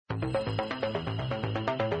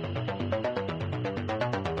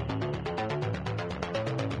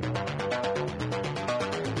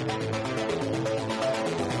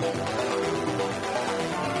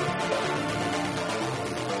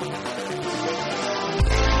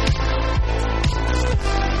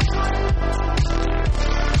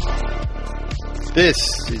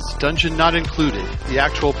This is Dungeon Not Included, the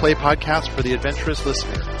actual play podcast for the adventurous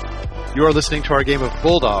listener. You are listening to our game of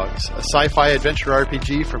Bulldogs, a sci-fi adventure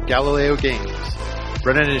RPG from Galileo Games.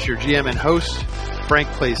 Brennan is your GM and host, Frank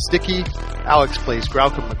plays Sticky, Alex plays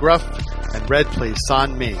Graucom McGruff, and Red plays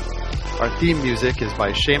San Ming. Our theme music is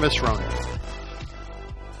by Seamus Ronan.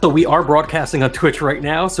 So we are broadcasting on Twitch right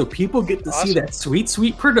now, so people get to see that sweet,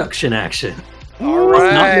 sweet production action. All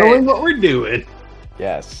right. Not knowing what we're doing.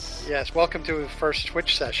 Yes. Yes, welcome to the first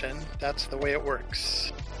Twitch session. That's the way it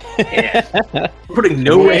works. Yeah. Putting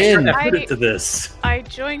no extra effort into this. I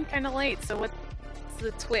joined kind of late, so what's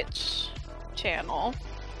the Twitch channel?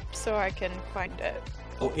 So I can find it.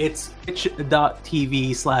 Oh, it's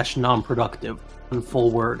twitch.tv/nonproductive in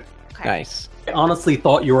full word. Okay. Nice. I honestly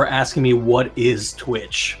thought you were asking me what is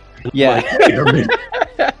Twitch. Yeah. Like, wait a minute.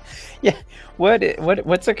 Yeah.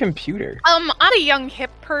 What's a computer? I'm a young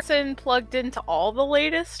hip person plugged into all the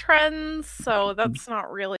latest trends, so that's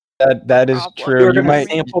not really That is problem. true. You're You going to might.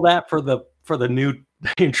 sample that for the new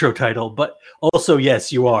intro title, but also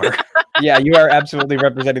yes, you are. Yeah, you are absolutely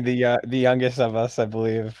representing the youngest of us, I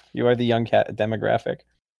believe. You are the young cat demographic.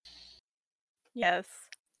 yes,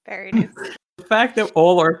 very new. The fact that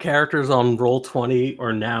all our characters on Roll20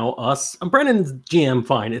 are now us. I'm Brennan's GM,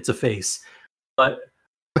 fine, it's a face, but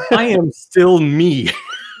I am still me.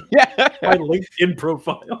 Yeah. My LinkedIn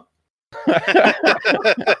profile.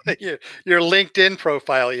 Your LinkedIn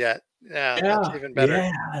profile yet. Yeah, that's even better.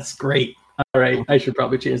 Yeah, that's great. All right, I should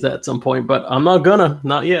probably change that at some point, but I'm not gonna.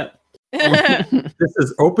 Not yet. This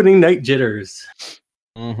is opening night jitters.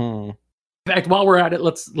 Mm-hmm. In fact, while we're at it,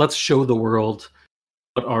 let's show the world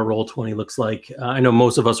what our Roll20 looks like. I know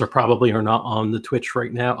most of us are not on the Twitch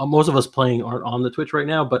right now. Most of us playing aren't on the Twitch right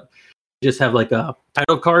now, but just have like a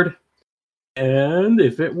title card. And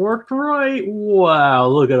if it worked right, wow,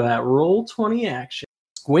 look at that Roll20 action.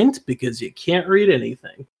 Squint because you can't read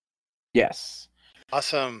anything. Yes.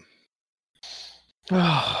 Awesome.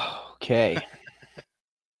 Okay.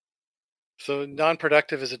 So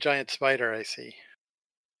non-productive is a giant spider, I see.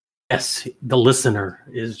 Yes, the listener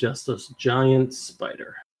is just a giant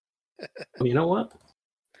spider. You know what?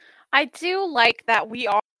 I do like that we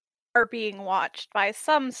are being watched by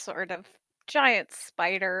some sort of giant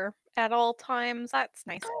spider at all times. That's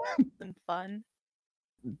nice and fun.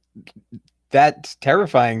 That's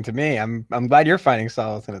terrifying to me. I'm glad you're finding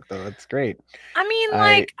solace in it, though. It's great. I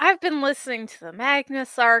mean, I've been listening to the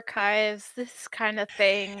Magnus archives. This kind of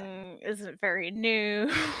thing isn't very new.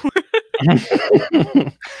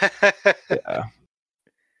 Yeah.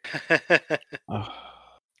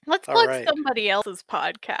 Let's All plug right. somebody else's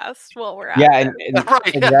podcast while we're at Yeah, it. and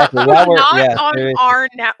Right. exactly. While we're Not yeah, on seriously. our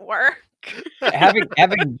network.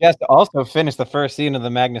 having just also finished the first season of the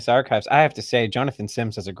Magnus Archives, I have to say Jonathan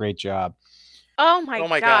Sims does a great job. Oh my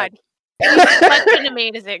God. god. He's such an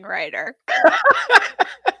amazing writer.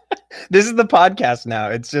 This is the podcast now.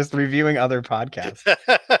 It's just reviewing other podcasts.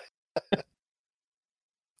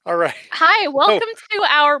 All right. Hi, welcome to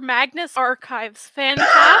our Magnus Archives fan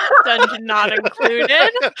cast, Dungeon Not Included.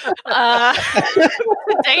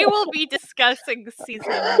 Today we'll be discussing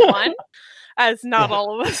season 1, as not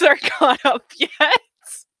all of us are caught up yet.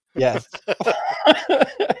 Yes.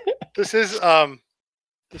 This is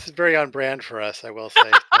very on brand for us, I will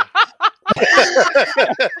say.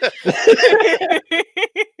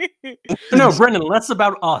 No, Brendan, less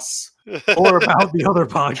about us or about the other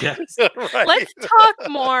podcasts. Right. Let's talk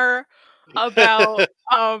more about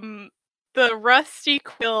the Rusty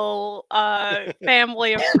Quill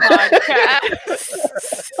family of podcasts,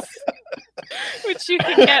 which you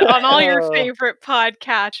can get on all your favorite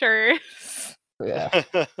podcatchers. Yeah.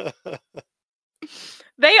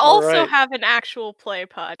 They All also right. have an actual play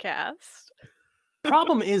podcast.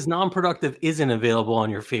 Problem is, non-productive isn't available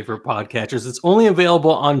on your favorite podcatchers. It's only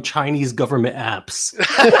available on Chinese government apps.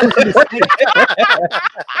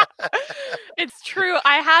 It's true.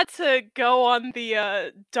 I had to go on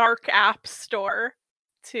the dark app store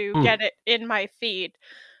to get it in my feed.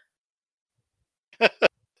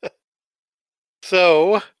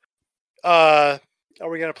 So, are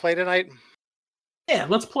we gonna play tonight? Yeah,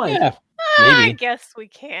 let's play. Yeah. I Maybe. guess we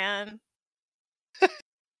can.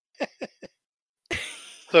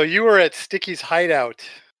 So you were at Sticky's hideout.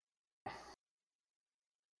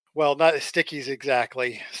 Well, not Sticky's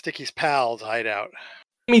exactly. Sticky's pal's hideout.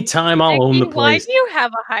 Give me time, I'll own the Vicky, why place. do you have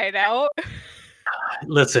a hideout?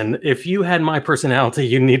 Listen, if you had my personality,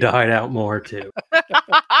 you need to hide out more too.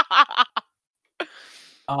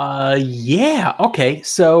 Yeah, okay.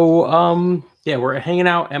 So, yeah, we're hanging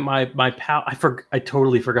out at my pal. I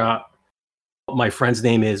totally forgot what my friend's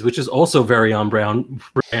name is, which is also very on brand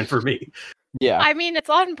for me. Yeah. I mean, it's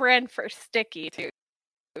on brand for Sticky too.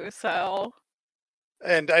 So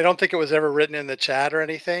And I don't think it was ever written in the chat or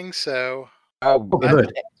anything. So Oh,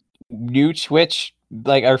 good. New Twitch,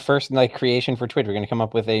 like our first creation for Twitch. We're gonna come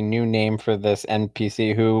up with a new name for this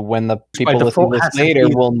NPC. Who, when the people listen to default this has to later,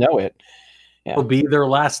 be- will know it. Will be their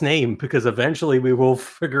last name because eventually we will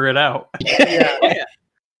figure it out. yeah.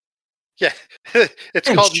 It's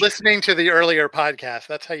Wrench. called listening to the earlier podcast.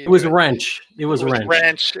 That's how you. It was do it. Wrench. It was Wrench.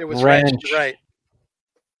 Wrench. It was Wrench. You're right.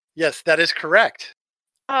 Yes, that is correct.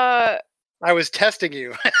 I was testing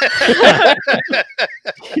you.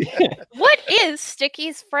 what is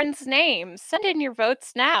Sticky's friend's name? Send in your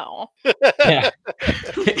votes now. Yeah.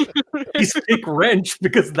 Please pick Wrench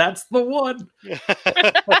because that's the one.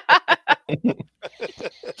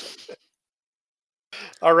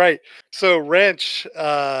 All right. So Wrench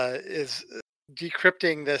is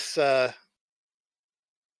decrypting this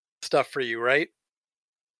stuff for you, right?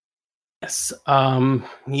 Yes.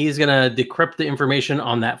 He's gonna decrypt the information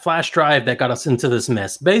on that flash drive that got us into this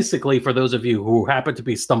mess. Basically, for those of you who happen to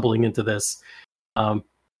be stumbling into this,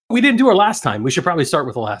 we didn't do it last time. We should probably start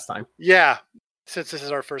with the last time. Yeah. Since this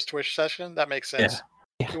is our first Twitch session, that makes sense.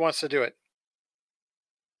 Yeah. Who wants to do it?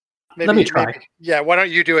 Let me try. Yeah, why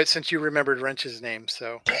don't you do it since you remembered Wrench's name?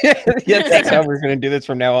 So Yes, that's how we're going to do this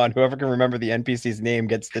from now on. Whoever can remember the NPC's name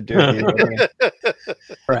gets to do it.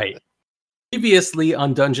 Right. Previously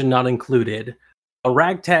on Dungeon Not Included, a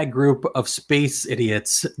ragtag group of space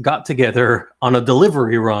idiots got together on a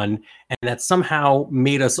delivery run, and that somehow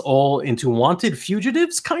made us all into wanted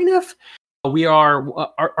fugitives, kind of. We are,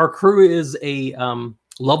 our crew is a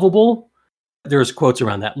lovable, there's quotes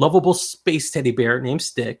around that, lovable space teddy bear named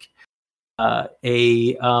Stick.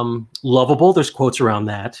 Lovable, there's quotes around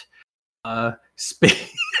that.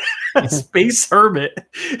 Space hermit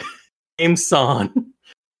named San.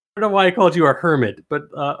 I don't know why I called you a hermit, but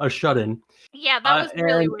a shut-in. Yeah, that was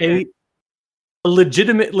really and weird. A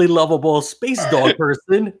legitimately lovable space dog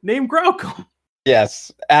person named Graucom.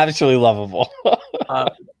 Yes, absolutely lovable.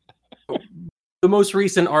 The most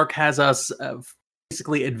recent arc has us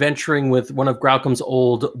basically adventuring with one of Graucom's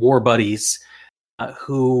old war buddies,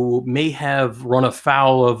 who may have run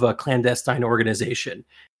afoul of a clandestine organization.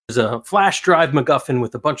 There's a flash drive MacGuffin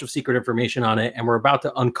with a bunch of secret information on it, and we're about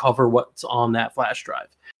to uncover what's on that flash drive.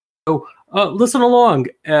 So listen along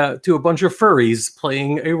to a bunch of furries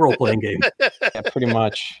playing a role-playing game. Yeah, pretty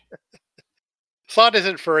much. Claude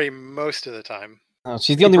isn't furry most of the time. Oh,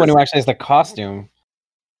 she's the only one who actually has the costume.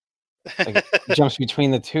 Like, jumps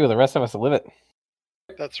between the two. The rest of us live it.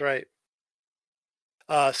 That's right.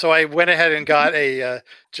 So I went ahead and got a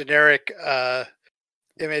generic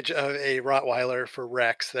image of a Rottweiler for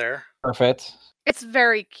Rex there. Perfect. It's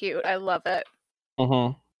very cute. I love it.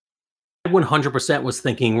 Mm-hmm. I 100% was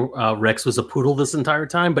thinking Rex was a poodle this entire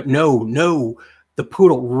time, but no, the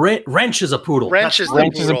poodle. Wrench is a poodle. Wrench is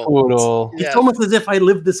a poodle. It's almost as if I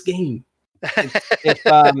lived this game.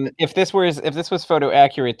 If this was photo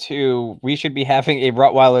accurate too, we should be having a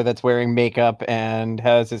Rottweiler that's wearing makeup and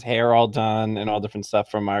has his hair all done and all different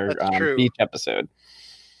stuff from our beach episode.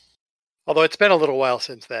 Although it's been a little while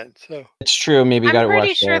since then, so it's true. Maybe I'm got it pretty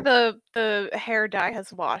washed sure out. the hair dye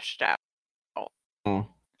has washed out.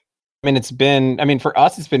 I mean, for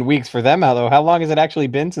us, it's been weeks. For them, how long has it actually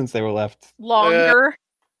been since they were left? Longer.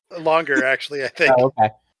 Longer, actually, I think. Oh, okay.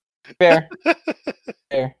 Fair.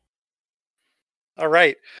 Fair. All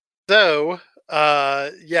right. So,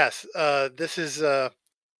 yes, this is a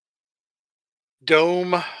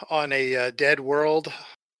dome on a dead world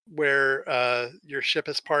where your ship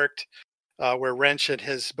is parked, where Wrench and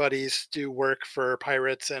his buddies do work for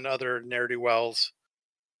pirates and other ne'er-do-wells.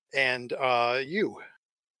 And you.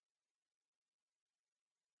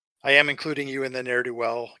 I am including you in the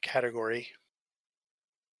ne'er-do-well category.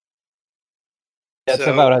 That's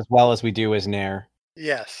about as well as we do as Nair.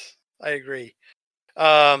 Yes, I agree.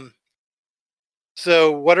 So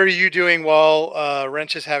what are you doing while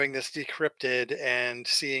Wrench is having this decrypted and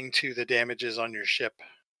seeing to the damages on your ship?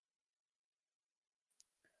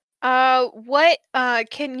 What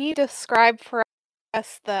can you describe for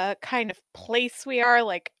us the kind of place we are?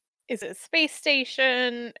 Like, is it a space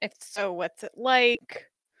station? If so, what's it like?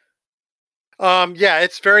 Yeah,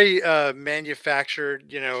 it's very manufactured.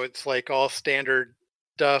 It's like all standard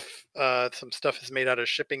stuff. Some stuff is made out of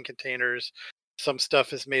shipping containers. Some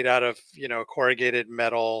stuff is made out of, corrugated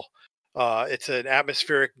metal. It's an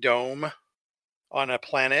atmospheric dome on a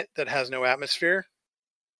planet that has no atmosphere.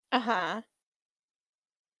 Uh-huh.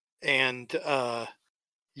 And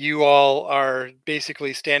you all are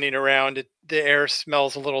basically standing around. The air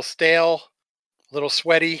smells a little stale, a little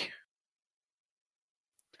sweaty.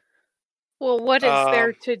 Well, what is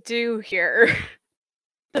there to do here?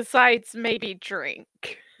 Besides maybe drink.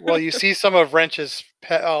 Well, you see some of Wrench's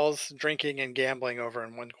pals drinking and gambling over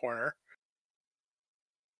in one corner.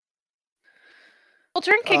 Well,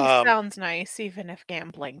 drinking sounds nice, even if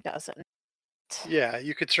gambling doesn't. Yeah,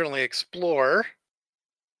 you could certainly explore.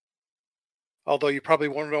 Although you probably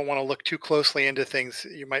don't want to look too closely into things.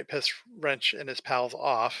 You might piss Wrench and his pals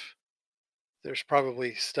off. There's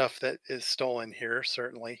probably stuff that is stolen here,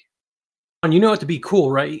 certainly. And you know it to be cool,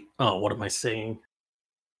 right? Oh, what am I saying?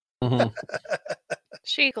 Mm-hmm.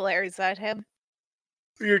 She glares at him.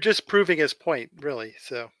 You're just proving his point, really.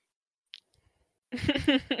 So,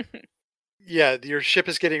 yeah, your ship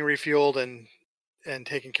is getting refueled and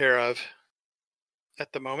taken care of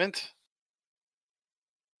at the moment.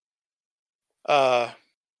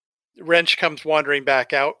 Wrench comes wandering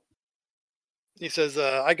back out. He says,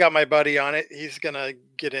 I got my buddy on it. He's going to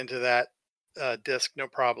get into that disc, no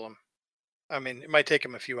problem. I mean, it might take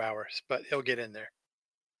him a few hours, but he'll get in there.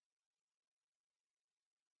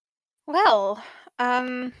 Well,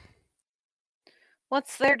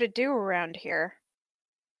 what's there to do around here?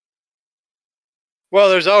 Well,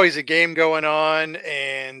 there's always a game going on,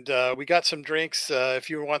 and we got some drinks. If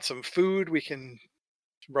you want some food, we can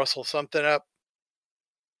rustle something up.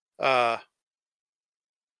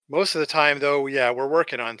 Most of the time, though, yeah, we're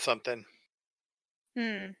working on something.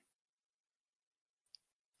 You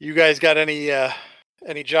guys got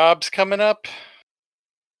any jobs coming up?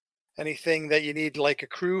 Anything that you need like a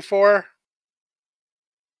crew for?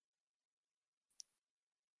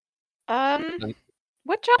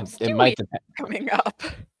 What jobs do we have coming up?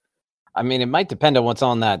 I mean, it might depend on what's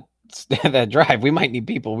on that drive. We might need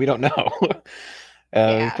people. We don't know.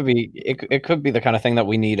 It could be the kind of thing that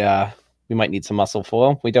we need. We might need some muscle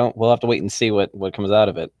for. We'll have to wait and see what comes out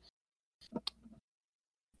of it.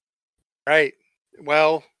 Right.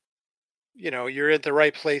 Well, you're at the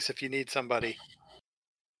right place if you need somebody.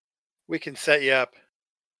 We can set you up.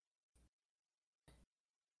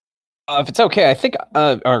 If it's okay, I think,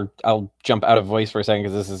 or I'll jump out of voice for a second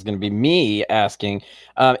because this is going to be me asking.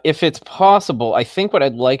 If it's possible, I think what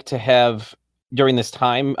I'd like to have during this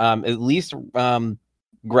time, at least Graucom,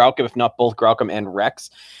 if not both Graucom and Rex.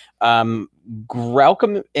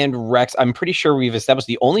 Graucom and Rex, I'm pretty sure we've established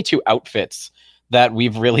the only two outfits that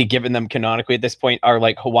we've really given them canonically at this point are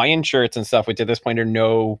like Hawaiian shirts and stuff, which at this point are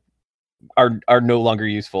no longer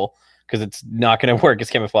useful because it's not going to work as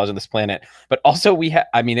camouflage on this planet. But also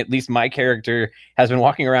at least my character has been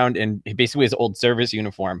walking around in basically his old service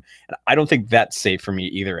uniform. And I don't think that's safe for me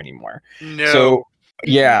either anymore. No. So,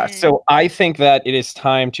 yeah. So I think that it is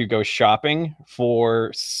time to go shopping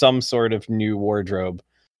for some sort of new wardrobe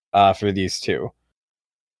for these two.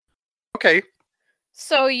 Okay.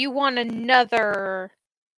 So you want another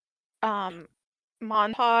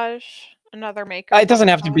montage? Another makeup. It doesn't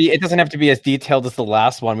have to be as detailed as the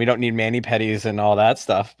last one. We don't need mani-pedis and all that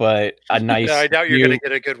stuff, but a nice. No, I doubt you're going to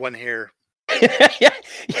get a good one here.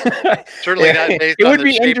 Certainly not based it on would the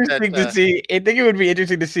be shape interesting to see. I think it would be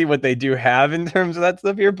interesting to see what they do have in terms of that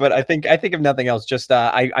stuff here. But I think if nothing else, just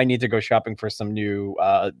I need to go shopping for some new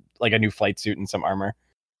like a new flight suit and some armor.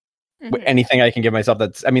 Mm-hmm. Anything I can give myself.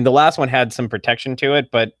 The last one had some protection to it,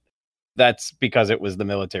 but that's because it was the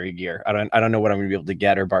military gear. I don't know what I'm going to be able to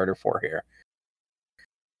get or barter for here.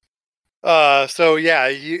 So yeah,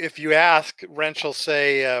 if you ask, Wrench will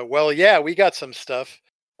say, well, yeah, we got some stuff.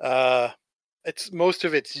 Most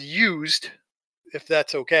of it's used, if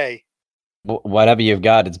that's okay. Whatever you've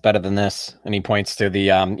got, it's better than this. And he points to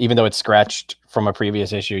the, even though it's scratched from a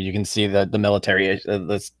previous issue, you can see that the military,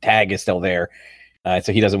 this tag is still there.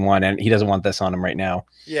 So he doesn't want this on him right now.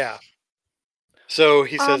 Yeah. So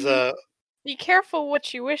he says, be careful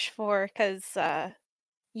what you wish for, because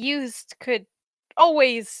used could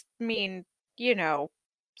always mean,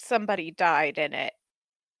 somebody died in it.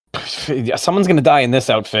 Someone's gonna die in this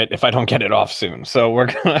outfit if I don't get it off soon. So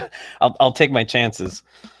I'll take my chances.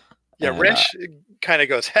 Yeah, Wrench kind of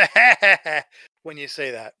goes when you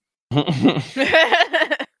say that.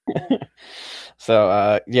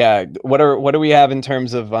 So yeah, what do we have in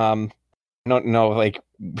terms of I don't know, like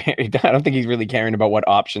I don't think he's really caring about what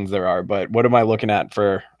options there are, but what am I looking at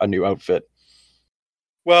for a new outfit?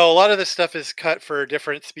 Well, a lot of this stuff is cut for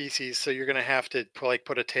different species, so you're gonna have to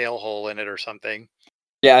put a tail hole in it or something.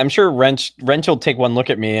 Yeah, I'm sure Wrench will take one look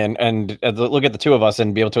at me and look at the two of us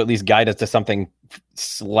and be able to at least guide us to something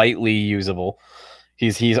slightly usable.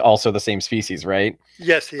 He's also the same species, right?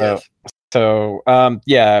 Yes, he is. So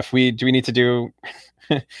yeah, do we need to do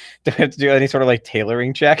we have to do any sort of like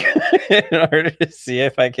tailoring check in order to see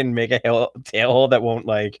if I can make a tail hole that won't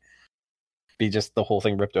like be just the whole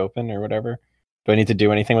thing ripped open or whatever? Do I need to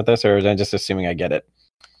do anything with this, or is I just assuming I get it?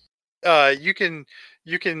 You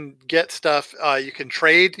can get stuff. You can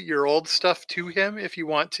trade your old stuff to him if you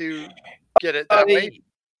want to get it that way.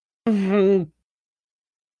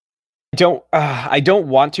 I don't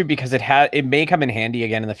want to because it may come in handy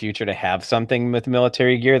again in the future to have something with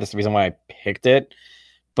military gear. That's the reason why I picked it.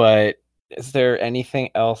 But is there anything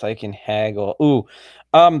else I can haggle? Ooh,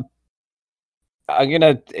 I'm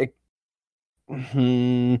gonna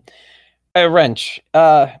a wrench.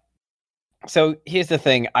 So here's the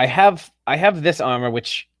thing. I have this armor,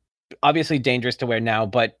 which obviously dangerous to wear now,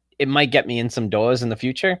 but it might get me in some doors in the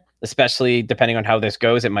future, especially depending on how this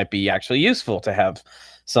goes. It might be actually useful to have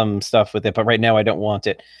some stuff with it, but right now I don't want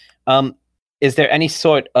it. Is there any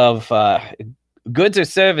sort of goods or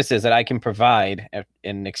services that I can provide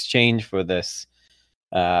in exchange for this,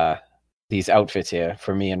 these outfits here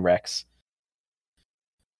for me and Rex?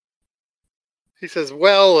 He says,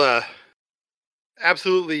 well,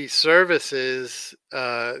 absolutely services.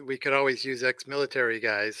 We could always use ex-military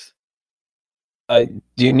guys. Do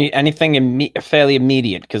you need anything fairly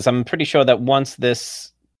immediate? Because I'm pretty sure that once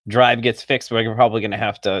this drive gets fixed, we're probably going to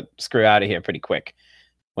have to screw out of here pretty quick.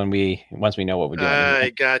 Once we know what we're doing. I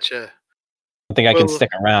gotcha. I think I can stick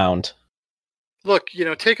around. Look,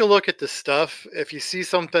 take a look at the stuff. If you see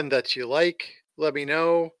something that you like, let me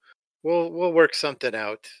know. We'll work something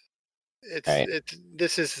out.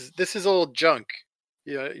 This is old junk.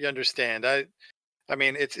 You understand? I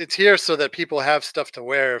mean, it's here so that people have stuff to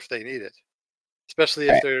wear if they need it, especially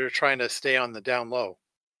if they're trying to stay on the down low.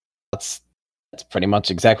 That's pretty much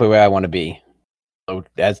exactly where I want to be,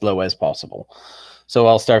 as low as possible. So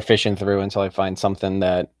I'll start fishing through until I find something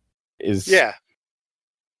that is I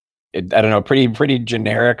don't know, pretty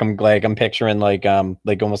generic. I'm picturing like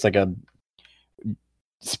almost like a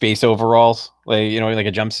space overalls, like like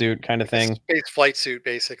a jumpsuit kind of thing. Space flight suit,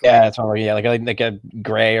 basically. Yeah, that's what. Yeah, like a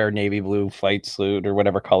gray or navy blue flight suit or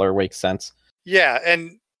whatever color makes sense. Yeah,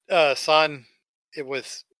 and San, it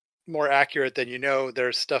was more accurate than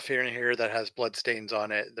There's stuff here and here that has blood stains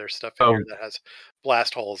on it. There's stuff here that has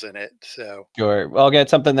blast holes in it. So sure, well, I'll get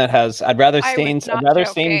something that has. I'd rather stains than.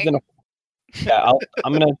 Yeah,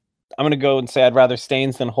 I'm gonna go and say I'd rather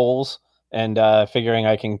stains than holes. And figuring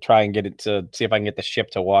I can try and get it to see if I can get the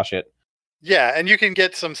ship to wash it. Yeah, and you can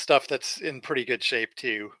get some stuff that's in pretty good shape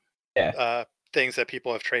too. Yeah. Things that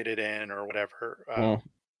people have traded in or whatever.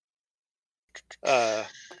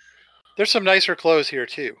 There's some nicer clothes here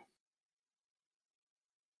too.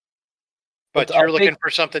 But you're looking for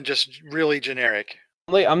something just really generic.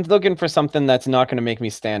 I'm looking for something that's not going to make me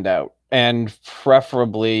stand out. And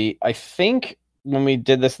preferably, I think when we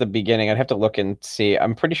did this at the beginning, I'd have to look and see.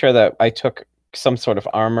 I'm pretty sure that I took some sort of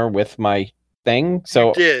armor with my thing. So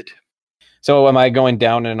you did. So am I going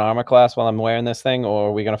down in an armor class while I'm wearing this thing, or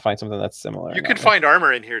are we going to find something that's similar? You could find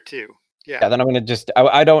armor in here too. Yeah. Then I'm going to just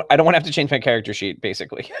I don't want to have to change my character sheet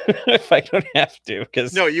basically if I don't have to,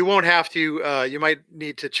 because no, you won't have to. You might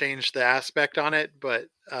need to change the aspect on it, but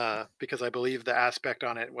because I believe the aspect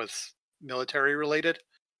on it was military related.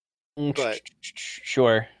 But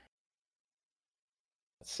sure.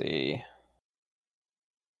 Let's see.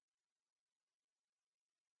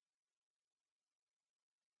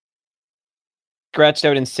 Scratched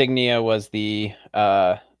out insignia was the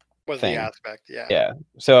thing. The aspect, yeah. Yeah.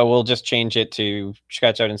 So we'll just change it to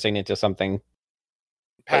scratched out insignia to something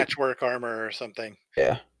patchwork armor or something.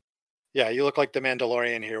 Yeah. Yeah, you look like the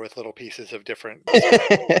Mandalorian here with little pieces of different.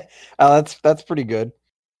 Oh, that's pretty good.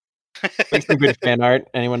 Make some good fan art.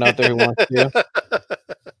 Anyone out there who wants to?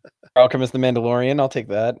 Welcome as the Mandalorian. I'll take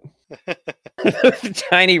that.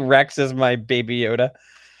 Tiny Rex is my baby Yoda.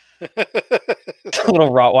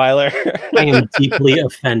 Little Rottweiler. I am deeply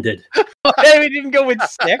offended. Hey, we didn't go with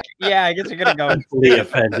stick. Yeah, I guess you're gonna go deeply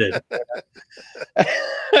offended.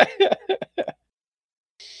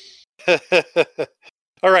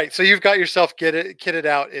 All right, so you've got yourself kitted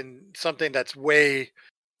out in something that's way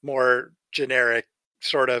more generic,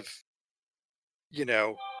 sort of,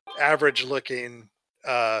 average looking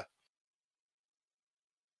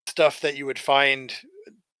stuff that you would find,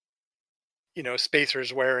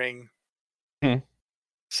 spacers wearing.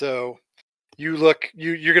 So you're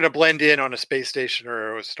going to blend in on a space station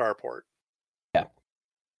or a starport. Yeah.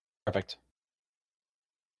 Perfect.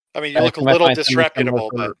 I mean, you look a little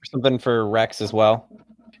disreputable, but something for Rex as well.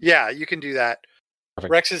 Yeah, you can do that.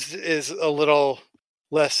 Perfect. Rex is a little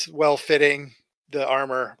less well-fitting, the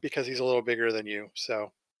armor, because he's a little bigger than you.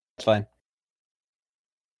 So that's fine.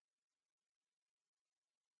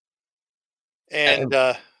 And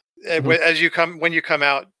when you come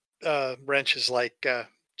out, Wrench is like,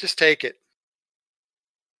 just take it.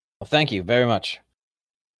 Well, thank you very much.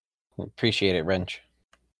 Appreciate it, Wrench.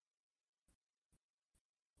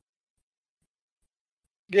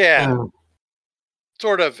 Yeah.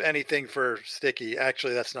 Sort of anything for Sticky.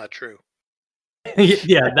 Actually, that's not true.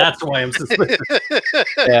 Yeah, that's why I'm suspicious.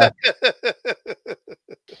 Yeah.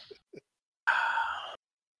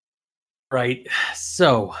 Right.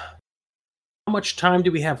 So, how much time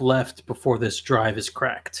do we have left before this drive is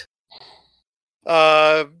cracked?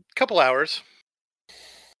 Couple hours.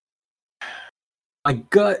 My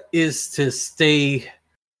gut is to stay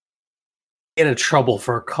in trouble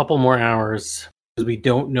for a couple more hours because we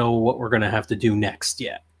don't know what we're going to have to do next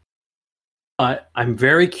yet. But I'm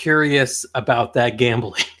very curious about that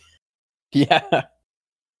gambling. Yeah.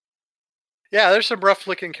 Yeah, there's some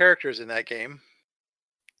rough-looking characters in that game.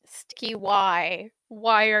 Sticky, why?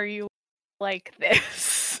 Why are you like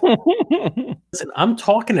this? Listen, I'm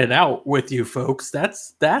talking it out with you folks.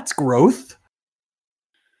 That's growth.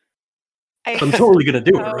 I'm totally gonna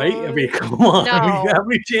do it, right? I mean, come on. No. How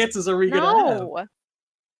many chances are we gonna have? No.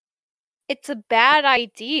 It's a bad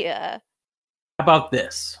idea. How about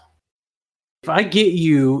this? If I get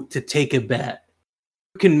you to take a bet,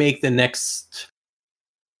 you can make the next.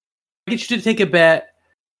 I get you to take a bet.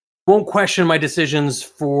 Won't question my decisions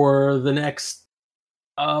for the next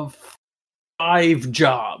 5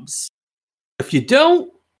 jobs. If you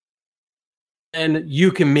don't, then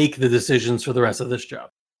you can make the decisions for the rest of this job.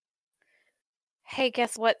 Hey,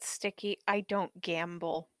 guess what, Sticky? I don't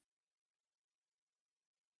gamble.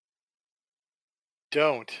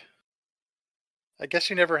 Don't. I guess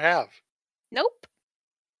you never have. Nope.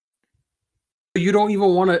 You don't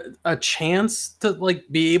even want a chance to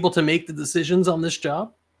be able to make the decisions on this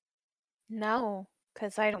job? No,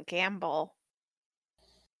 because I don't gamble.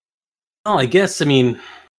 Well, I guess,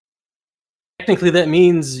 technically that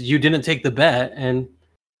means you didn't take the bet and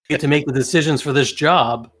get to make the decisions for this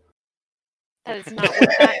job. That is not what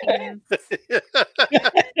that means.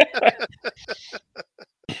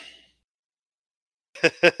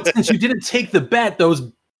 Since you didn't take the bet,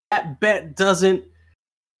 that bet doesn't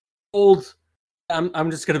hold.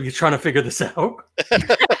 I'm just going to be trying to figure this out.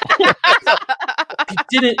 If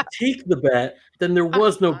you didn't take the bet, then there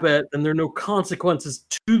was no bet, then there are no consequences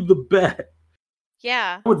to the bet.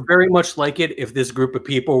 Yeah. I would very much like it if this group of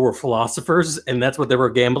people were philosophers and that's what they were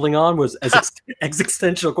gambling on was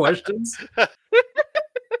existential questions.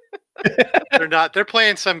 They're not. They're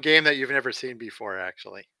playing some game that you've never seen before,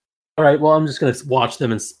 actually. All right, well, I'm just going to watch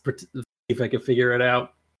them and see if I can figure it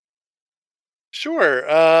out.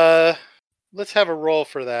 Sure. Let's have a roll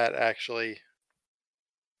for that, actually.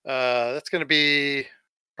 That's going to be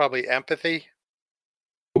probably empathy.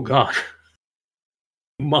 Oh, God.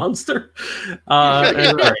 Monster.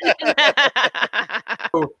 Right.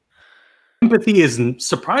 So, empathy is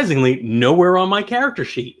surprisingly nowhere on my character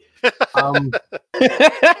sheet.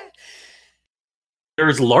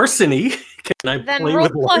 There's larceny. Can I Then play roll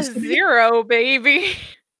with plus larceny? 0, baby.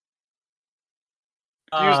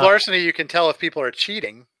 Use larceny, you can tell if people are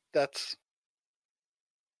cheating. That's.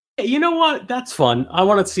 You know what? That's fun. I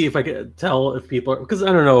want to see if I can tell if people are, because I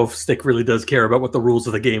don't know if Stick really does care about what the rules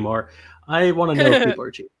of the game are. I want to know if people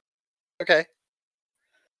are cheating. Okay.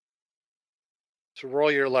 So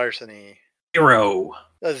roll your larceny. 0.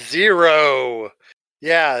 A 0.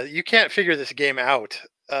 Yeah, you can't figure this game out.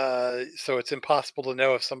 So it's impossible to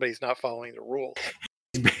know if somebody's not following the rules.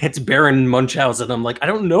 It's Baron Munchausen. I'm like, I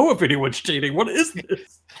don't know if anyone's cheating. What is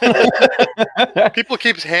this? People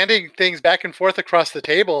keeps handing things back and forth across the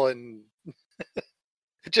table, and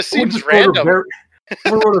it just seems Someone random.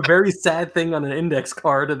 Someone wrote a very sad thing on an index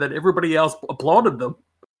card, and then everybody else applauded them.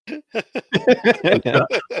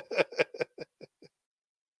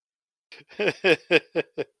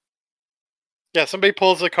 Yeah, somebody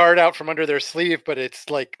pulls a card out from under their sleeve, but it's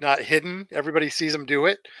like not hidden. Everybody sees them do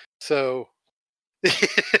it. So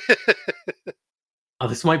Oh,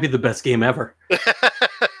 this might be the best game ever.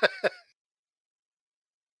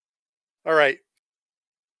 All right.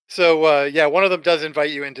 So yeah, one of them does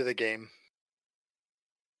invite you into the game.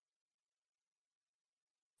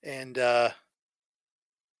 And do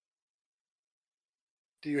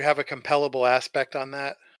you have a compellable aspect on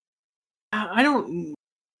that? I don't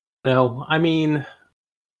know. I mean,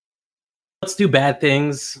 let's do bad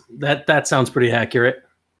things. That sounds pretty accurate.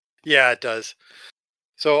 Yeah, it does.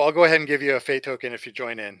 So I'll go ahead and give you a fate token if you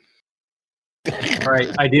join in. All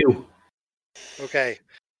right, I do. Okay.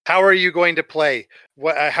 How are you going to play?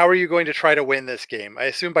 How are you going to try to win this game? I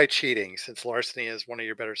assume by cheating, since larceny is one of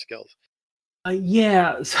your better skills.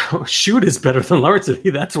 Yeah, so shoot is better than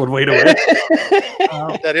larceny. That's one way to win.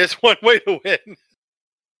 That is one way to win.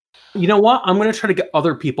 You know what? I'm going to try to get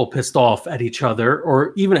other people pissed off at each other,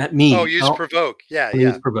 or even at me. Oh, use provoke. Yeah,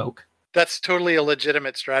 Use provoke. That's totally a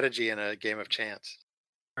legitimate strategy in a game of chance.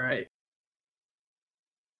 All right.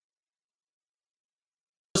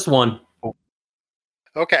 Just one.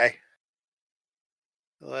 Okay.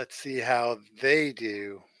 Let's see how they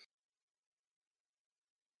do.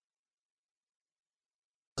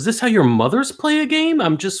 Is this how your mothers play a game?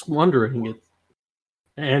 I'm just wondering.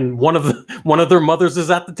 And one of their mothers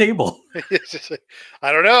is at the table. It's just like,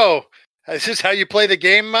 I don't know. This is how you play the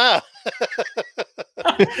game, Ma.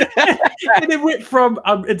 And it went from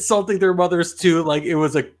insulting their mothers to like it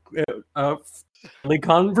was a friendly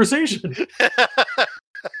conversation.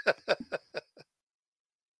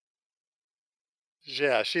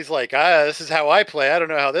 Yeah, she's like, this is how I play. I don't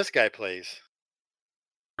know how this guy plays.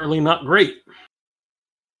 Really not great.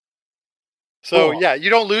 So Cool. yeah,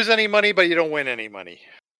 you don't lose any money, but you don't win any money.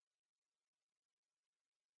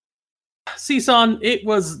 Season, it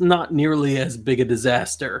was not nearly as big a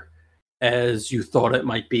disaster as you thought it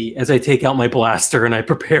might be. As I take out my blaster and I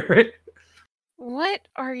prepare it. What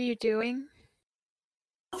are you doing?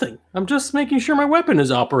 Nothing. I'm just making sure my weapon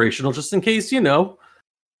is operational, just in case, you know.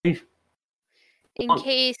 In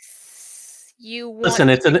case you want Listen,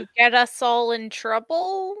 to get us all in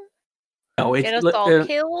trouble? No, Get us all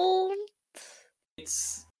killed?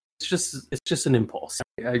 It's just an impulse.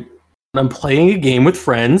 I'm playing a game with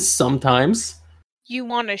friends sometimes. You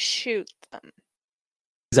want to shoot them.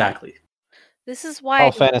 Exactly. This is why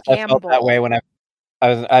I fairness, I felt that way when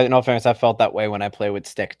in all fairness, I felt that way when I play with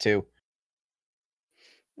stick too.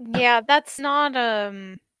 Yeah, that's not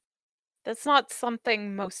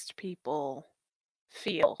something most people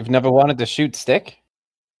feel. You've never wanted to shoot stick?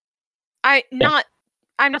 I'm not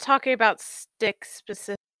talking about stick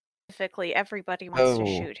specifically. Everybody wants to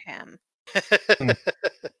shoot him.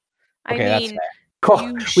 I mean,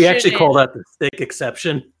 we actually call that the stick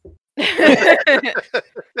exception. I'm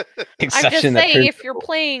just saying, if you're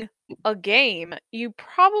playing a game, you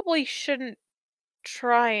probably shouldn't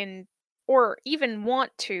try and or even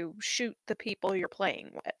want to shoot the people you're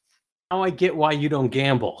playing with. Now I get why you don't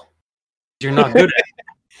gamble. You're not good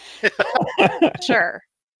at it. Sure.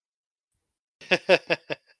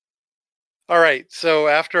 All right. So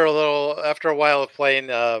after a while of playing,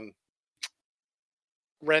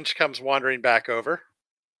 Wrench comes wandering back over.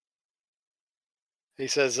 He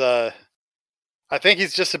says, I think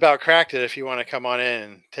he's just about cracked it if you want to come on in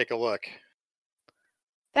and take a look.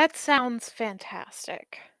 That sounds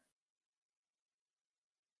fantastic.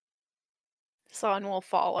 Son will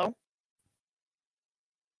follow.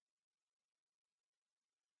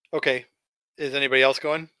 Okay. Is anybody else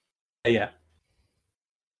going? Yeah.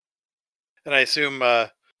 And I assume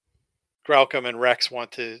Graucom and Rex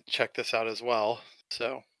want to check this out as well.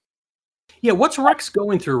 So, yeah, what's Rex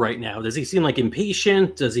going through right now? Does he seem like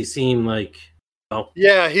impatient? Does he seem like... Oh.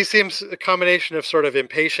 Yeah, he seems a combination of sort of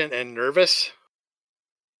impatient and nervous.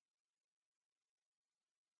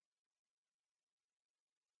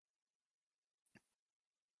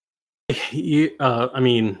 I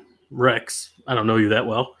mean, Rex, I don't know you that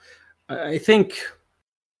well. I think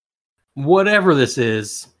whatever this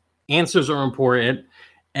is, answers are important.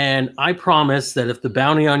 And I promise that if the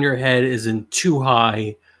bounty on your head isn't too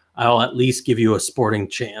high, I'll at least give you a sporting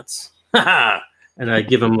chance. And I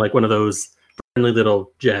give him like one of those friendly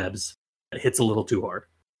little jabs that hits a little too hard.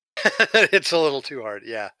 It's a little too hard,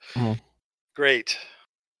 yeah. Mm-hmm. Great.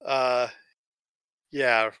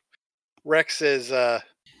 Yeah. Rex is a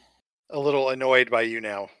little annoyed by you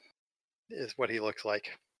now, is what he looks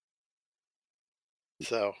like.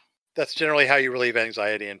 So that's generally how you relieve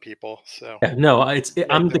anxiety in people. So yeah, no,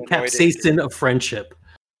 I'm the capsaicin of friendship.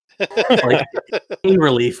 Like pain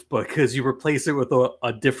relief, because you replace it with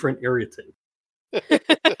a different irritant.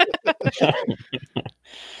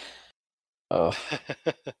 Oh.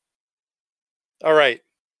 All right.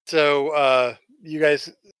 So you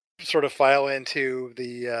guys sort of file into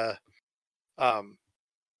the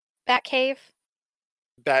Batcave.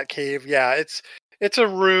 Batcave, yeah. It's a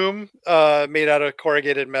room made out of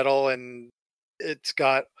corrugated metal, and it's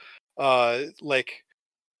got like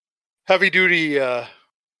heavy duty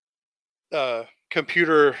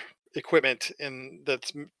computer equipment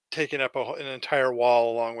that's taking up an entire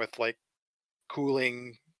wall, along with like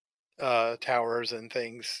cooling towers and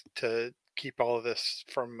things to keep all of this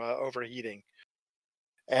from overheating.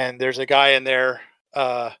 And there's a guy in there,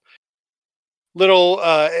 little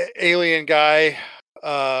alien guy,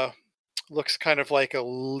 looks kind of like a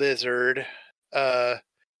lizard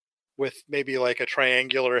with maybe like a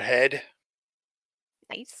triangular head.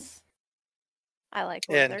 Nice. I like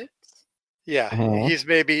lizards. Yeah, he's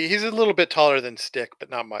a little bit taller than Stick, but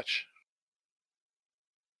not much.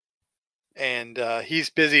 And he's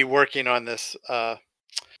busy working on this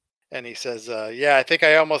And he says, yeah, I think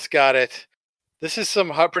I almost got it. This is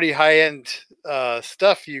some pretty high-end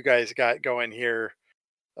stuff you guys got going here.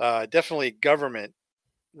 Definitely government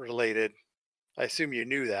related. I assume you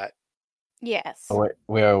knew that. Yes.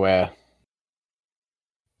 We're aware.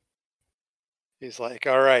 He's like,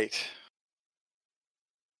 all right,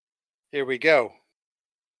 here we go.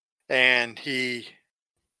 And he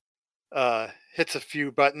hits a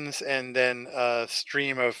few buttons, and then a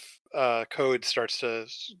stream of code starts to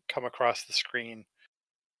come across the screen.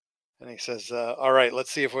 And he says, all right, let's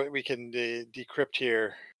see if we can decrypt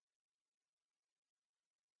here.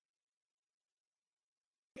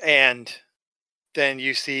 And then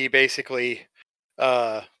you see basically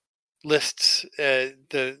lists.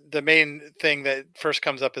 The main thing that first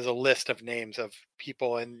comes up is a list of names of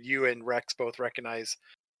people, and you and Rex both recognize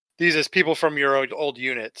these as people from your old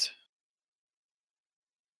units.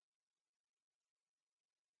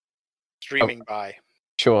 Streaming by.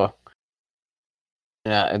 Sure.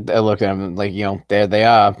 Yeah, I look at them like, there they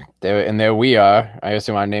are. There we are. I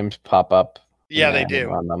assume our names pop up. Yeah, they do.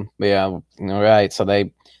 On them. Yeah, all right. So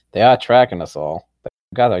they are tracking us all. They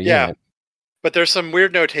got our unit. But there's some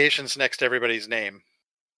weird notations next to everybody's name.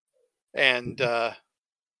 And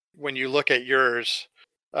when you look at yours,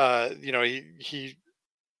 he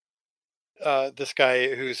this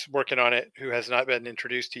guy who's working on it, who has not been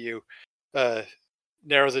introduced to you,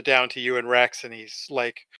 narrows it down to you and Rex, and he's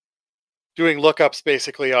like doing lookups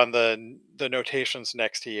basically on the notations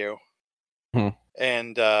next to you.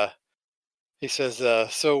 And he says,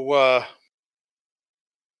 so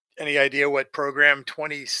any idea what program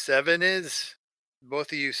 27 is?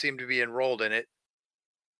 Both of you seem to be enrolled in it.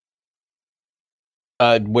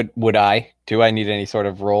 Would I? Do I need any sort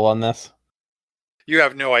of role on this? You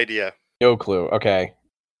have no idea. No clue. Okay.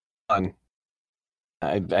 I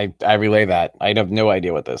relay that. I have no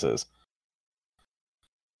idea what this is.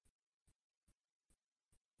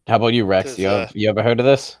 How about you, Rex? You ever heard of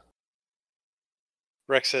this?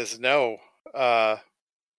 Rex says, no. I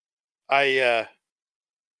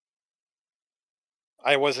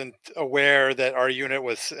wasn't aware that our unit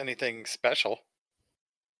was anything special.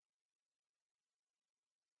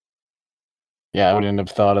 Yeah, I wouldn't have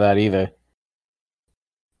thought of that either.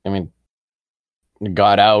 I mean,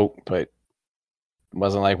 got out, but it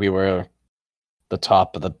wasn't like we were the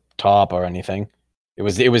top of the top or anything. It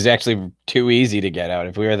was actually too easy to get out.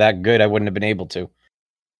 If we were that good, I wouldn't have been able to.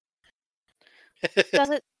 Does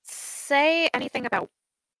it say anything about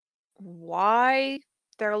why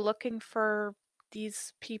they're looking for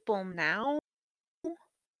these people now?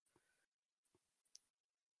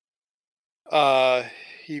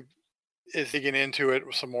 He is digging into it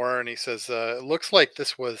some more, and he says, it looks like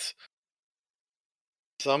this was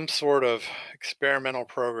some sort of experimental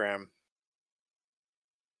program.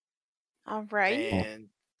 All right. And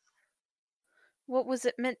what was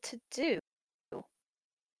it meant to do?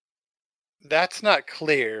 That's not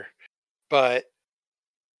clear, but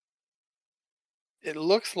it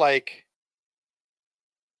looks like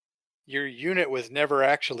your unit was never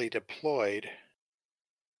actually deployed.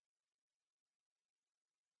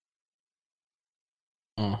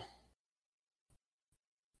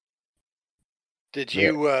 Did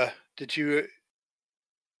you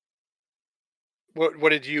what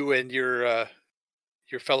did you and your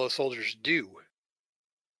fellow soldiers do?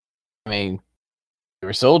 I mean, we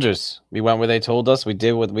were soldiers. We went where they told us. We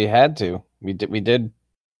did what we had to. We did.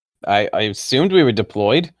 I assumed we were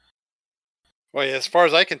deployed. Well, as far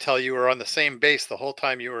as I can tell, you were on the same base the whole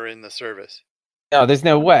time you were in the service. No, there's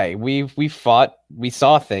no way. We fought. We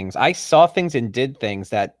saw things. I saw things and did things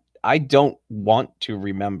that I don't want to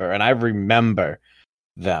remember, and I remember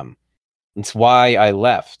them. That's why I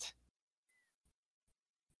left.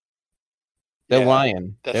 They're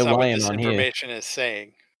lying. That's not what this information is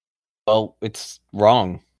saying. Well, it's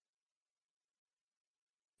wrong.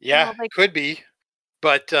 Yeah, it could be,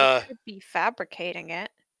 but they could be fabricating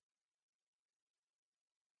it.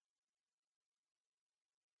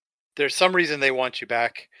 There's some reason they want you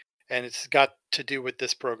back, and it's got to do with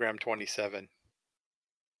this program 27.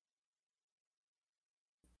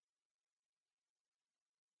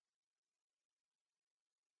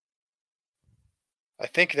 I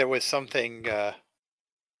think there was something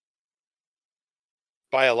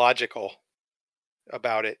biological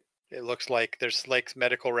about it. It looks like there's like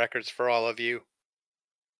medical records for all of you.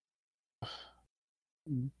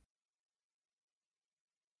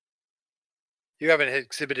 You haven't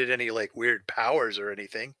exhibited any like weird powers or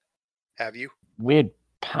anything, have you? Weird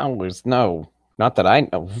powers? No, not that I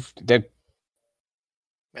know.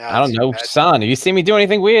 I don't know, son. Have you seen me do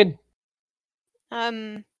anything weird?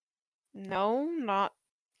 No, not.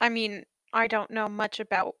 I mean, I don't know much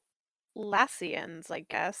about Lassians, I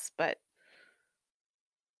guess, but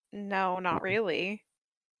no, not really.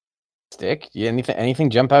 Stick, anything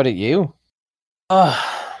jump out at you? Your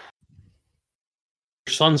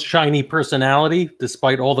sunshiny personality,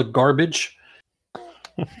 despite all the garbage.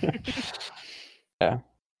 Yeah.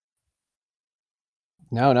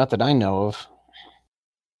 No, not that I know of.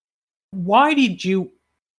 Why did you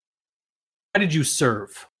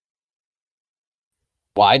serve?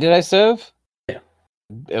 Why did I serve? Yeah.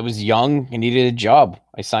 I was young and needed a job.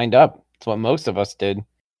 I signed up. That's what most of us did.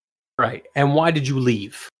 Right. And why did you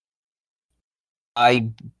leave?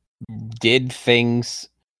 I did things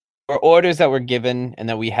or orders that were given and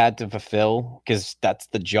that we had to fulfill because that's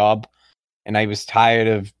the job. And I was tired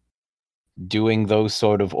of doing those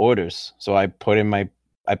sort of orders. So I put in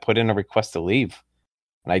a request to leave.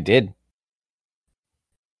 And I did.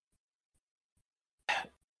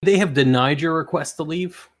 They have denied your request to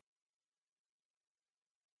leave?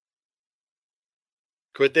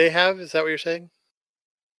 Could they have? Is that what you're saying?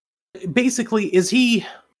 Basically, is he...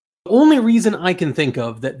 The only reason I can think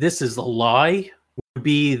of that this is a lie would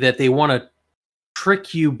be that they want to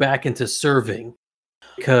trick you back into serving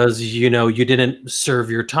because, you didn't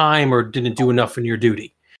serve your time or didn't do enough in your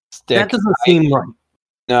duty. Stick, that doesn't seem right.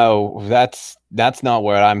 No, that's not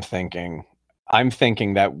what I'm thinking. I'm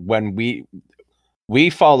thinking that when we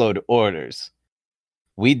followed orders,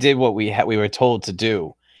 we did what we were told to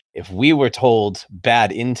do. If we were told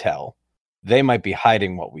bad intel, they might be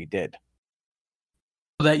hiding what we did.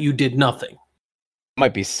 That you did nothing.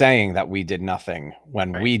 Might be saying that we did nothing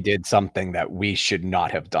when we did something that we should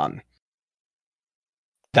not have done.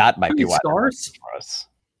 That might be why scars for us.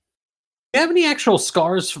 Do you have any actual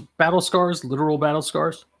scars, battle scars, literal battle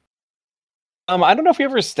scars? I don't know if we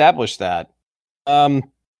ever established that. I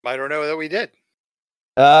don't know that we did.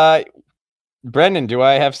 Brendan, do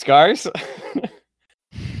I have scars?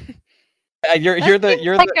 You have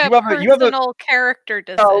a character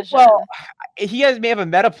decision. Oh, well, may have a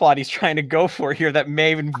meta plot he's trying to go for here that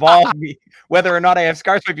may involve me. Whether or not I have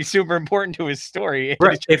scars might be super important to his story.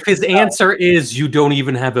 Right. If his answer is you don't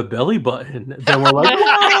even have a belly button, then we're like,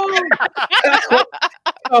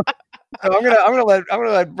 so I'm gonna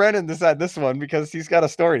let Brendan decide this one because he's got a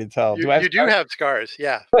story to tell. You do have scars,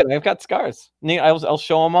 yeah. Good, I've got scars. I'll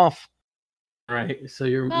show them off. Right. So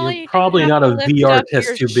you're probably not a VR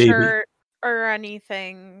test tube baby or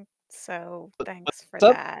anything. So thanks for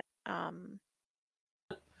that.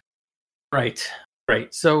 Right.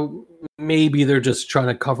 So maybe they're just trying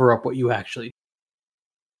to cover up what you actually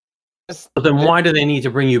did. But then why do they need to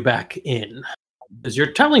bring you back in? Because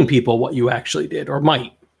you're telling people what you actually did, or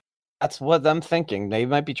might. That's what I'm thinking. They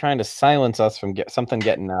might be trying to silence us from something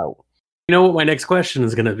getting out. You know what my next question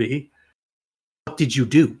is going to be? What did you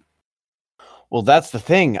do? Well, that's the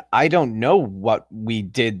thing. I don't know what we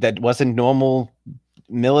did that wasn't normal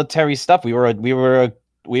military stuff. We were a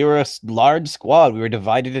large squad. We were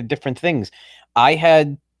divided into different things.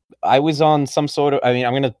 I was on some sort of. I mean,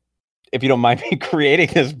 I'm gonna, if you don't mind me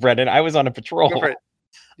creating this, Brendan. I was on a patrol. Yeah.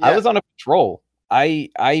 I was on a patrol.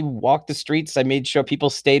 I walked the streets. I made sure people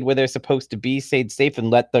stayed where they're supposed to be, stayed safe, and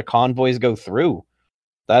let the convoys go through.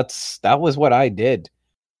 That was what I did.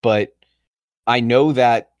 But I know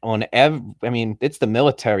that it's the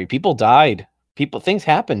military. People died. Things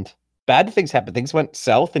happened. Bad things happened. Things went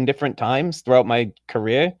south in different times throughout my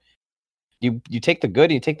career. You take the good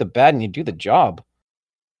and you take the bad and you do the job.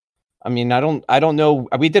 I mean, I don't know.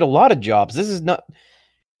 We did a lot of jobs. This is not.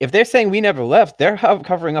 If they're saying we never left, they're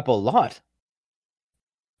covering up a lot.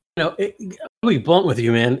 I'll be blunt with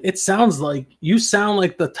you, man. You sound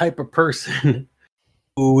like the type of person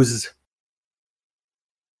who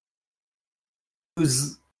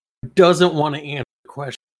doesn't want to answer the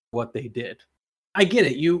question of what they did. I get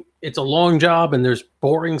it. It's a long job and there's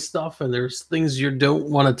boring stuff and there's things you don't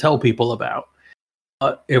want to tell people about.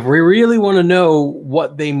 But if we really want to know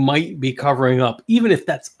what they might be covering up, even if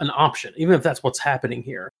that's an option, even if that's what's happening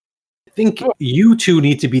here, I think you two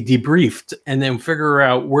need to be debriefed and then figure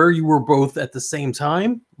out where you were both at the same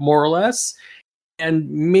time, more or less. And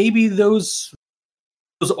maybe those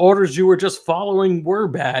orders you were just following were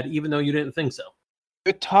bad, even though you didn't think so.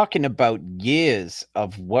 You're talking about years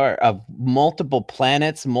of war, of multiple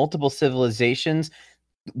planets, multiple civilizations,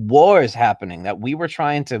 wars happening that we were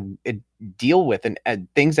trying to deal with, and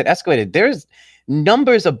things that escalated. There's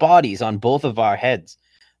numbers of bodies on both of our heads.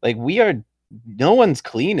 Like, no one's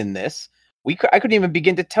clean in this. I couldn't even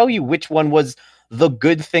begin to tell you which one was the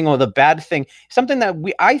good thing or the bad thing. Something that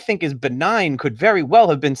I think is benign could very well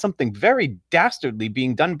have been something very dastardly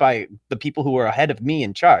being done by the people who were ahead of me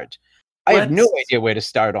in charge. I have no idea where to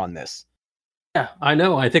start on this. Yeah, I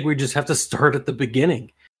know. I think we just have to start at the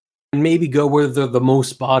beginning. and maybe go where there are the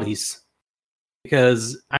most bodies,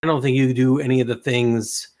 because I don't think you do any of the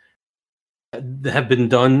things that have been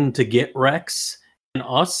done to get Rex and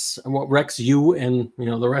us, and what Rex, you, and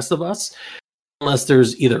the rest of us, unless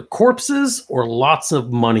there's either corpses or lots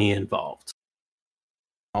of money involved.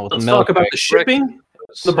 Let's talk about the shipping.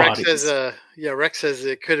 Rex says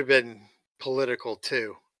it could have been political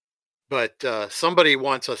too, but somebody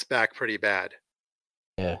wants us back pretty bad.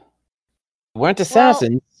 Yeah, we weren't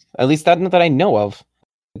assassins. At least not that I know of.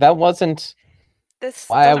 That wasn't. This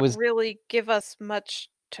doesn't really give us much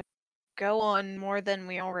to go on more than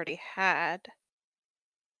we already had.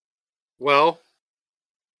 Well,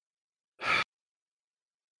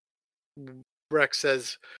 Rex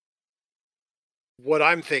says, what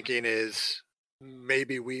I'm thinking is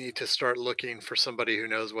maybe we need to start looking for somebody who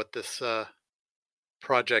knows what this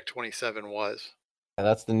Project 27 was. Yeah,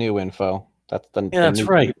 that's the new info. That's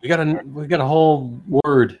right. We got a whole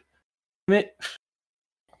word. Damn it.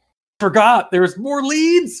 Forgot there's more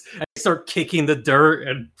leads. I start kicking the dirt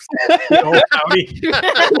and howdy.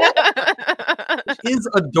 It is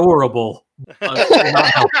adorable. Not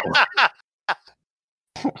helpful.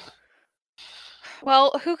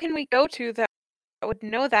 Well, who can we go to that would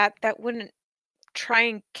know that wouldn't try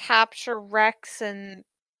and capture Rex and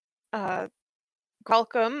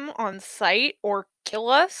Welcome on site or kill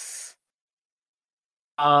us?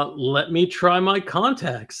 Let me try my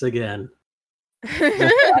contacts again.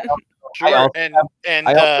 Sure, I also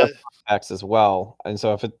have contacts as well, and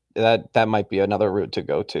so if that might be another route to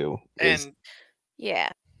go to. This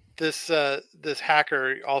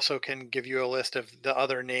hacker also can give you a list of the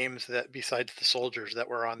other names that besides the soldiers that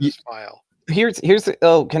were on this file. I'm going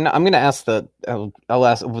to ask I'll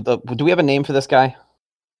ask. Do we have a name for this guy?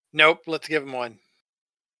 Nope. Let's give him one.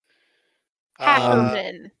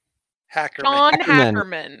 Hackerman. Hackerman. John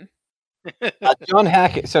Hackerman. John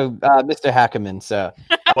Hack. So, Mr. Hackerman. So,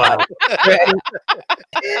 wow.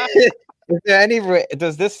 Is there any?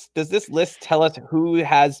 Does this list tell us who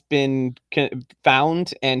has been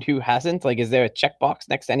found and who hasn't? Like, is there a checkbox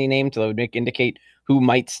next to any name to indicate who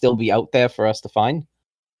might still be out there for us to find?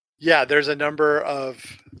 Yeah, there's a number of.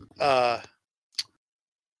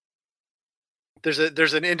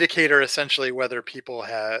 There's an indicator essentially whether people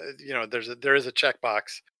have. There is a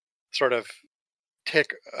checkbox, sort of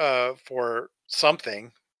tick for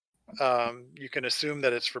something. You can assume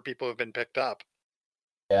that it's for people who've been picked up.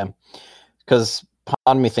 Yeah, because part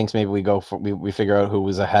of me thinks maybe we figure out who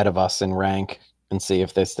was ahead of us in rank and see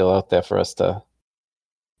if they're still out there for us to.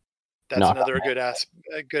 That's another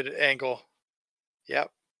good angle.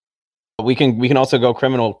 Yep. But we can also go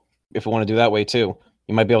criminal if we want to do that way too.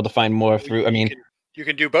 You might be able to find more through. You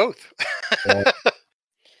can do both.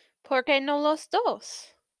 ¿Por qué no los dos?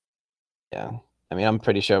 Yeah. I'm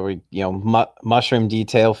pretty sure we, mushroom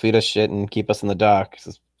detail, feed us shit, and keep us in the dark.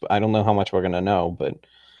 I don't know how much we're gonna know, but.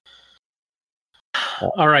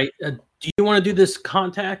 All right. Do you want to do this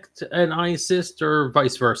contact and I assist, or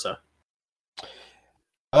vice versa?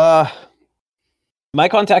 My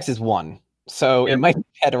contacts is 1, so it might be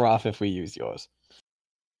better off if we use yours.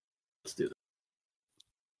 Let's do that.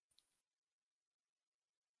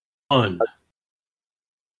 1.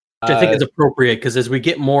 Which I think is appropriate, because as we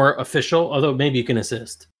get more official, although maybe you can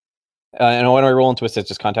assist. And when I roll into assist,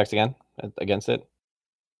 just contacts again against it.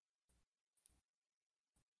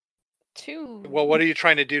 2. Well, what are you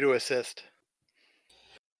trying to do to assist?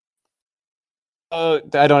 I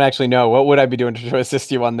don't actually know. What would I be doing to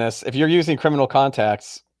assist you on this? If you're using criminal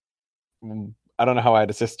contacts, I don't know how I'd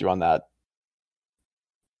assist you on that.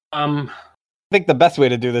 I think the best way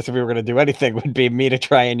to do this, if we were going to do anything, would be me to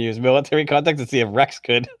try and use military contacts and see if Rex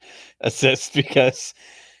could assist, because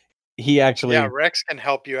he actually... Yeah, Rex can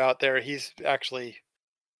help you out there. He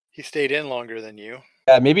stayed in longer than you.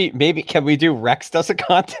 Maybe can we do Rex does a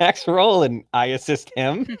contacts roll and I assist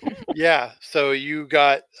him? Yeah, so you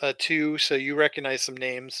got 2, so you recognize some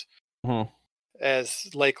names as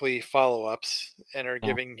likely follow-ups and are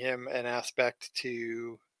giving him an aspect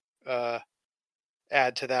to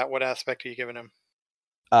add to that. What aspect are you giving him?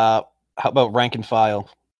 How about rank and file?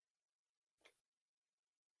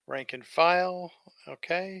 Rank and file,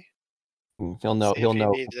 okay. He'll know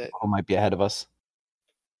who might be ahead of us.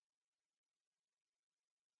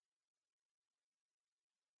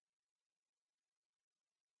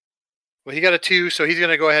 Well, he got a 2, so he's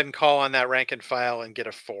going to go ahead and call on that rank and file and get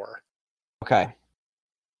a 4. Okay.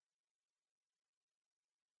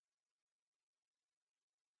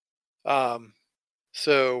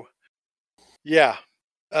 So, yeah,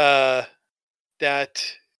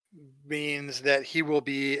 that means that he will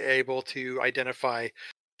be able to identify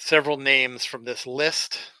several names from this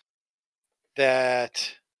list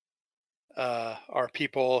that are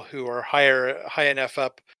people who are high enough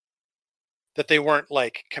up that they weren't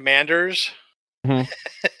like commanders. Mm-hmm.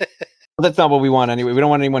 Well, that's not what we want anyway. We don't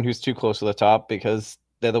want anyone who's too close to the top because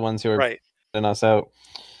they're the ones who are getting us out.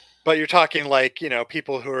 But you're talking like,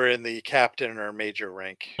 people who are in the captain or major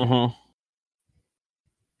rank. Mm-hmm.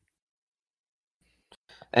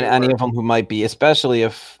 And any of them who might be, especially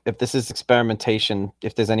if this is experimentation,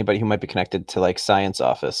 if there's anybody who might be connected to like science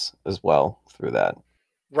office as well through that.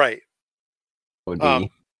 Right. Would be.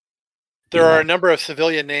 There are a number of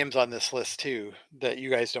civilian names on this list too that you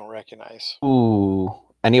guys don't recognize. Ooh.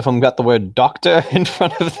 Any of them got the word doctor in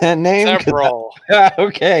front of their name? Several.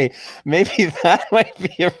 Okay. Maybe that might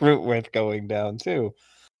be a route worth going down too.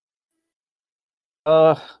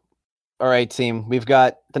 All right, team. We've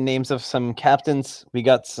got the names of some captains. We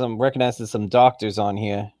got some recognized as some doctors on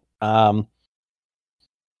here.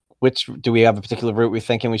 Which do we have a particular route we're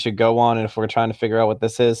thinking we should go on? And if we're trying to figure out what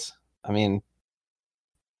this is, I mean,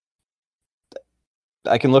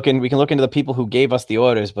 we can look into the people who gave us the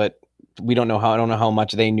orders, but we don't know how. I don't know how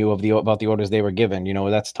much they knew about the orders they were given.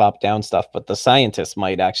 That's top down stuff. But the scientists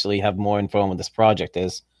might actually have more info on what this project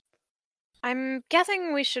is. I'm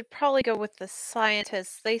guessing we should probably go with the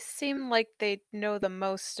scientists. They seem like they know the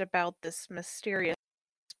most about this mysterious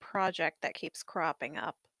project that keeps cropping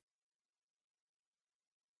up.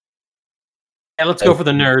 Yeah, let's go for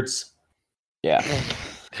the nerds. Yeah.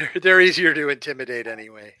 They're easier to intimidate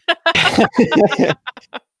anyway.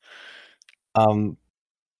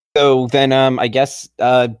 So then I guess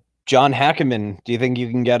John Hackerman, do you think you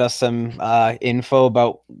can get us some info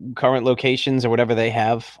about current locations or whatever they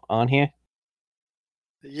have on here?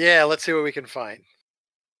 Yeah, let's see what we can find.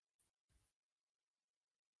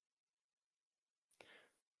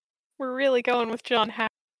 We're really going with John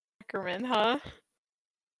Hackerman, huh?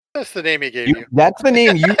 That's the name he gave you. That's the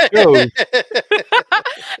name you chose.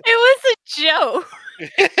 It was a joke.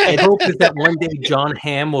 My hope is that one day John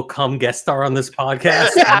Hamm will come guest star on this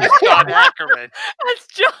podcast. That's John Hackerman. That's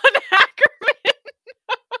John Hackerman.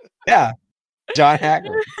 Yeah, John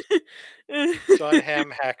Hackerman. John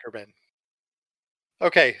Hamm Hackerman.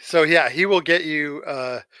 Okay, so yeah, he will get you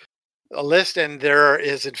a list, and there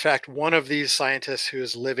is, in fact, one of these scientists who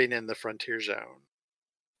is living in the frontier zone.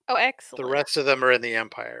 Oh, excellent. The rest of them are in the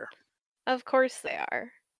Empire. Of course they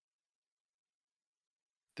are.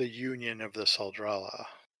 The Union of the Saldrala.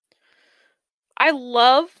 I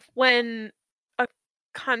love when a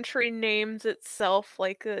country names itself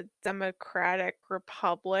like a democratic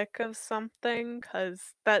republic of something, because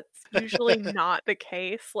that's usually not the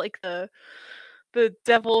case. Like the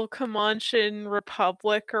Devil Comanche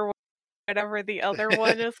Republic or whatever the other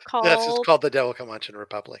one is called. Yes, it's called the Devil Comanche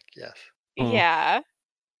Republic, yes. Yeah.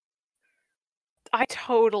 I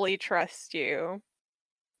totally trust you.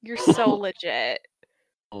 You're so legit.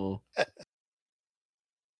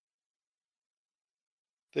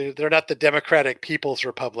 They're not the Democratic People's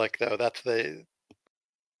Republic, though. That's the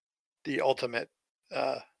ultimate.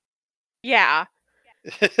 Yeah.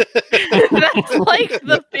 That's like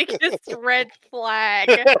the biggest red flag.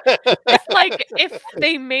 It's like if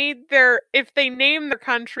they name their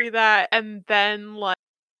country that, and then like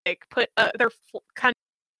put their country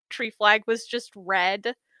flag was just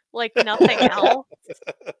red, like nothing else.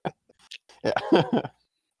 Yeah.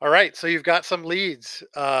 All right, so you've got some leads,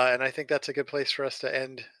 and I think that's a good place for us to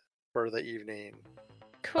end for the evening.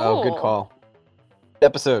 Cool. Oh, good call.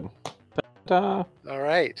 Episode. Ta-da. All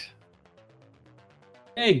right.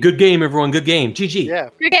 Hey, good game, everyone. Good game. GG. Yeah.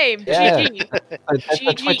 Good game. Yeah. GG. That's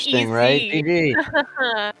the Twitch thing, right?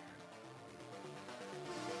 GG.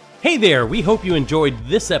 Hey there, we hope you enjoyed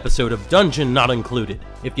this episode of Dungeon Not Included.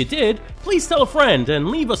 If you did, please tell a friend and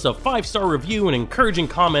leave us a 5-star review and encouraging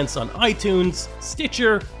comments on iTunes,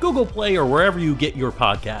 Stitcher, Google Play, or wherever you get your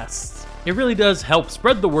podcasts. It really does help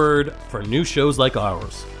spread the word for new shows like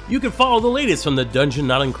ours. You can follow the latest from the Dungeon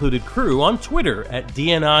Not Included crew on Twitter at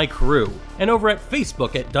DNI Crew, and over at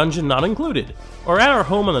Facebook at Dungeon Not Included, or at our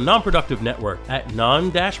home on the Non-Productive Network at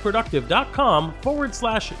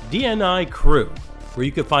non-productive.com/DNI Crew, where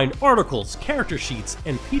you can find articles, character sheets,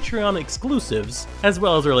 and Patreon exclusives, as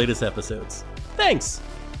well as our latest episodes. Thanks!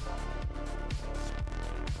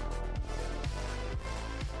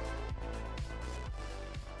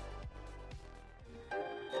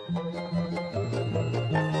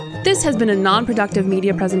 This has been a non-productive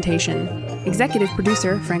media presentation. Executive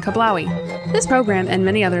producer Frank Hablawi. This program and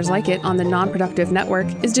many others like it on the Non-Productive Network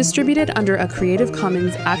is distributed under a Creative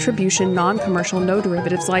Commons Attribution Non-Commercial No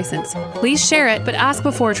Derivatives license. Please share it, but ask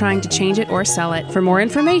before trying to change it or sell it. For more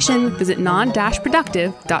information, visit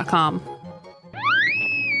non-productive.com.